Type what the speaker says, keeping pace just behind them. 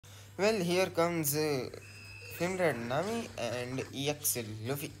Well, here comes Finrad Nami and EXL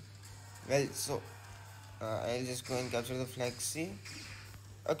Luffy. Well, so I'll just go and capture the flag. See,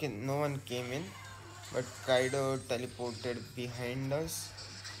 okay, no one came in, but Kaido teleported behind us,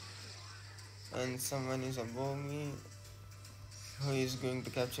 and someone is above me. Who is going to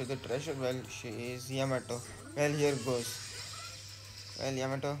capture the treasure? Well, she is Yamato. Well, here goes. Well,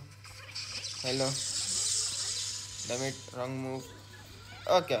 Yamato. Hello. Damn it, wrong move.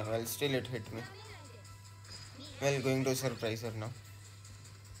 Okay, well, still it hit me. Well, going to surprise her now.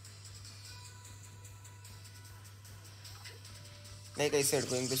 Like I said,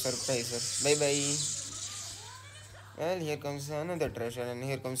 going to surprise her. Bye bye. Well, here comes another treasure, and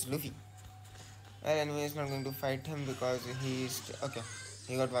here comes Luffy. Well, anyway, is not going to fight him because he is. Okay,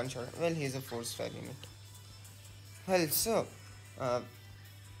 he got one shot. Well, he is a 4-star unit. Well, so.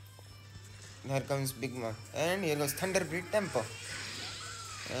 Here comes Big Mom. And here goes Thunderbreed Tempo.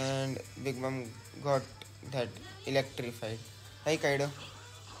 And Big Mom got that electrified. Hi, Kaido.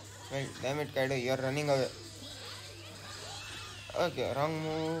 Well, damn it, Kaido, you are running away. Okay, wrong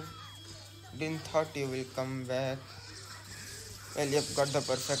move. Didn't thought you will come back. Well, yep, got the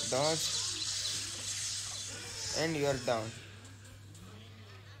perfect dodge. And you are down.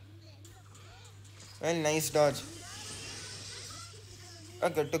 Well, nice dodge.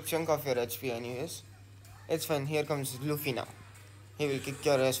 Okay, took chunk of your HP anyways. It's fine, here comes Luffy now. He will kick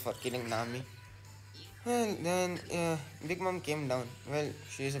your ass for killing Nami. Well, then, Big Mom came down. Well,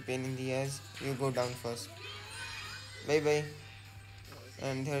 she is a pain in the ass. You go down first. Bye-bye.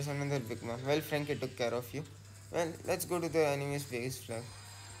 And there's another Big Mom. Well, Frankie took care of you. Well, let's go to the enemy's base flag.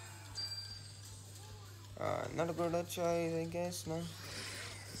 Not a good choice, I guess, no?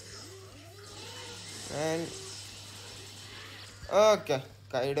 Well, okay,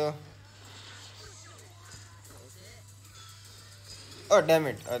 Kaido. Oh, damn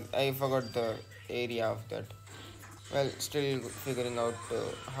it, I forgot the area of that. Well, still figuring out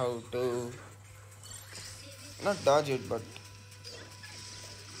how to not dodge it, but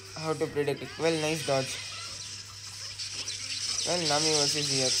how to predict it. Well, nice dodge. Well, Nami versus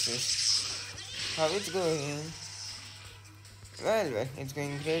EXS. How it's going? Well, it's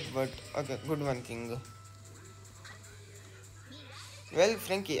going great, but okay, good one, King. Well,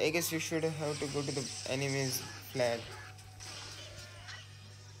 Frankie, I guess you should have to go to the enemy's flag.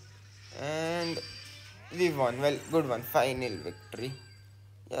 And we won. Well, good one. Final victory.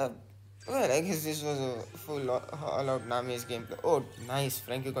 Yeah. Well, I guess this was a full all-out Nami's gameplay. Oh, nice.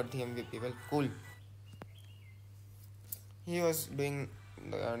 Frankie got the MVP. Well, cool. He was doing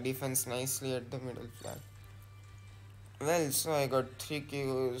the defense nicely at the middle flag. Well, so I got 3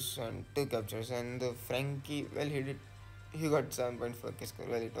 kills and 2 captures, and the Frankie, well, he got 7.4k score.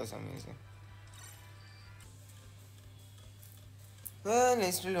 Well, it was amazing. Well, I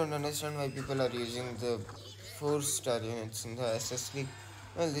still don't understand why people are using the 4-star units in the SS League.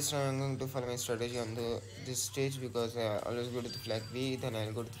 Well, this time I'm going to follow my strategy on this stage because I always go to the flag B, then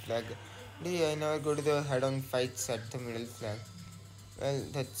I'll go to the flag D. I never go to the head-on fights at the middle flag. Well,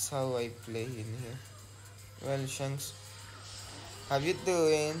 that's how I play in here. Well, Shanks, how you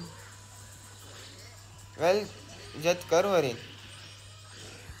doing? Well, Jet Karwarin.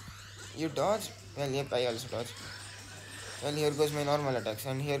 You dodge? Well, yep, I also dodge. Well, here goes my normal attacks,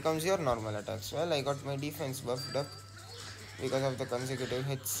 and here comes your normal attacks. Well, I got my defense buffed up because of the consecutive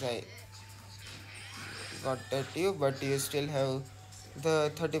hits I got at you, but you still have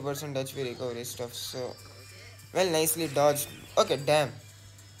the 30% HP recovery stuff, so... Well, nicely dodged. Okay, damn.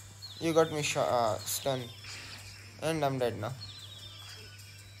 You got me stunned. And I'm dead now.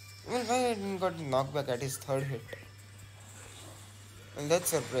 Well, why I didn't got knockback at his 3rd hit? Well, that's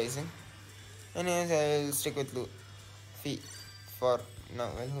surprising. Anyways, I'll stick with Luffy for now.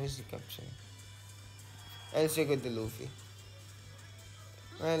 Well, who is he capturing? I'll stick with the Luffy.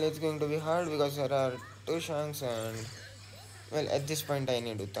 Well, it's going to be hard because there are 2 Shanks and... Well, at this point I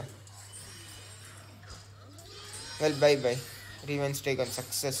need Uta. Well, bye-bye. Revenge taken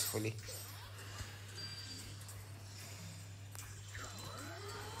successfully.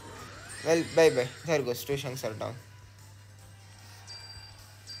 Well, bye-bye. There goes. 2 Shanks are down.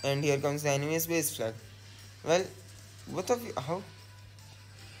 And here comes the enemy's base flag. Well, both of you... How?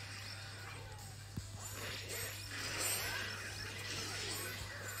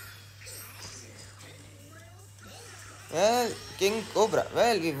 Well, King Cobra.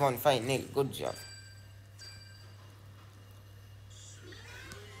 Well, we won. Fine, Neil. Good job.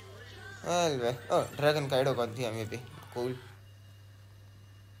 Well. Oh, Dragon Kaido got the MVP. Cool.